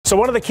So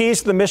one of the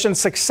keys to the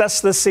Mission's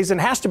success this season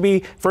has to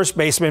be first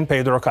baseman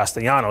Pedro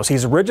Castellanos.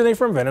 He's originally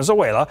from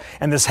Venezuela,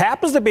 and this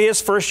happens to be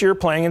his first year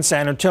playing in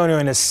San Antonio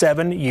in his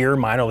 7-year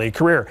minor league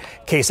career.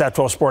 KSAT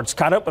 12 Sports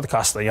caught up with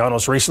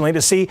Castellanos recently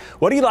to see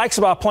what he likes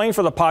about playing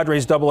for the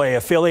Padres AA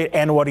affiliate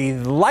and what he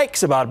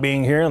likes about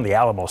being here in the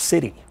Alamo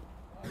City.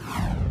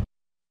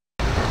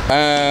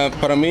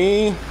 Para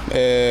mí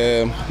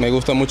me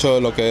gusta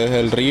mucho lo que es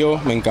el río,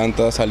 me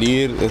encanta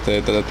salir,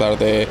 tratar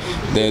de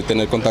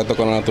tener contacto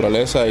con la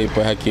naturaleza, y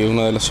pues aquí es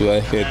una de las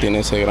ciudades que tiene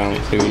ese gran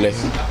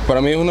privilegio.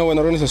 Para mí es una buena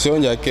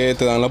organización, ya que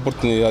te dan la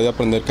oportunidad de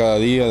aprender cada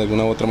día, de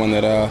alguna u otra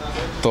manera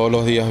todos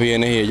los días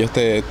vienes y ellos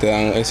te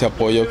dan ese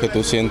apoyo que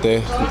tú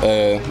sientes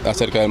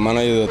acerca del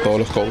manager y de todos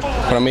los coaches.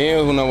 Para mí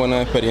es una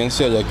buena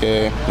experiencia, ya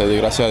que le doy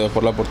gracias a Dios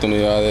por la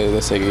oportunidad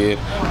de seguir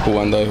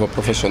jugando de juego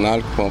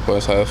profesional, como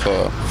puedes saber,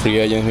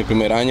 free agent mi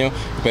primer año,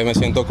 pues me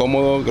siento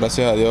cómodo,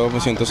 gracias a Dios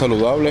me siento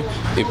saludable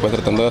y pues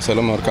tratando de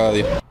hacerlo mejor cada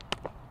día.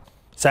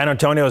 San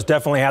Antonio has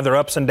definitely had their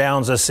ups and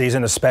downs this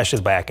season,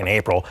 especially back in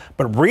April.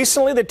 But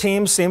recently the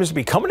team seems to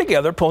be coming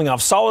together, pulling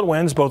off solid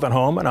wins both at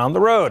home and on the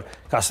road.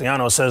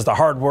 Castellanos says the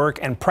hard work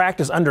and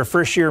practice under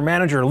first-year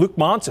manager Luke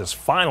Montz is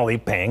finally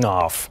paying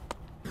off.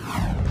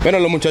 Bueno,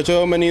 los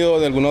muchachos han venido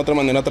de alguna u otra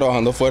manera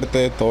trabajando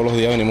fuerte, todos los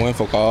días venimos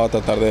enfocados a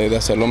tratar de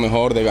hacerlo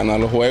mejor, de ganar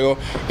los juegos,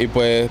 y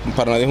pues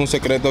para nadie es un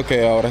secreto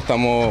que ahora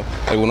estamos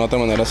de alguna u otra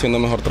manera haciendo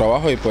mejor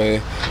trabajo, y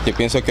pues yo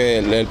pienso que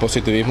el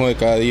positivismo de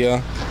cada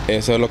día,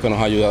 eso es lo que nos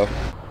ha ayudado.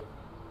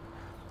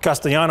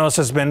 Castellanos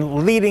has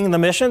been leading the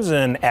Missions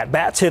in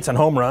at-bats, hits, and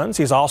home runs.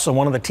 He's also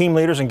one of the team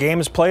leaders in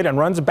games played and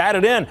runs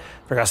batted in.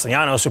 For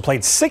Castellanos, who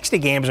played 60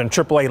 games in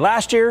AAA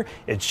last year,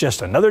 it's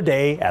just another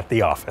day at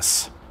the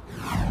office.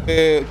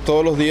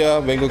 Todos los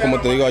días vengo, como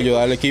te digo, a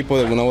ayudar al equipo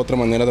de alguna u otra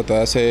manera, tratar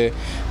de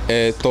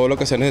hacer todo lo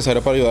que sea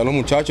necesario para ayudar a los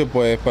muchachos.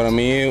 Pues para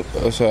mí,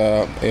 o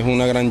sea, es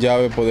una gran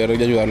llave poder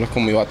ayudarlos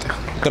con mi bate.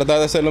 Tratar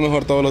de hacerlo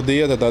mejor todos los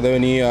días, tratar de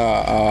venir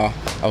a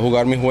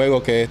jugar mi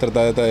juego, que es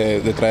tratar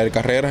de traer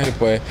carreras, y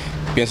pues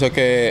pienso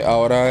que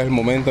ahora es el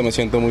momento, me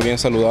siento muy bien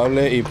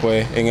saludable y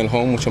pues en el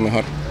home mucho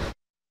mejor.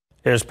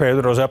 Here's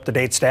Pedro's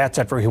up-to-date stats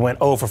after he went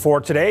 0 for 4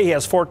 today. He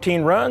has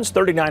 14 runs,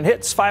 39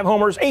 hits, 5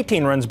 homers,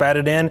 18 runs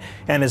batted in,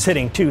 and is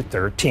hitting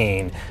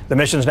 .213. The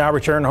Missions now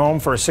return home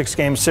for a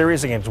 6-game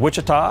series against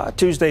Wichita.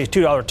 Tuesday's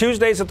 $2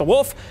 Tuesdays at the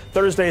Wolf.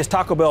 Thursday is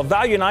Taco Bell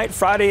Value Night.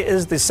 Friday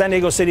is the San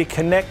Diego City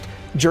Connect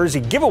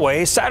jersey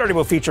giveaway. Saturday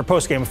will feature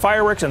post-game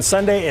fireworks, and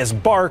Sunday is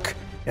Bark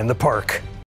in the Park.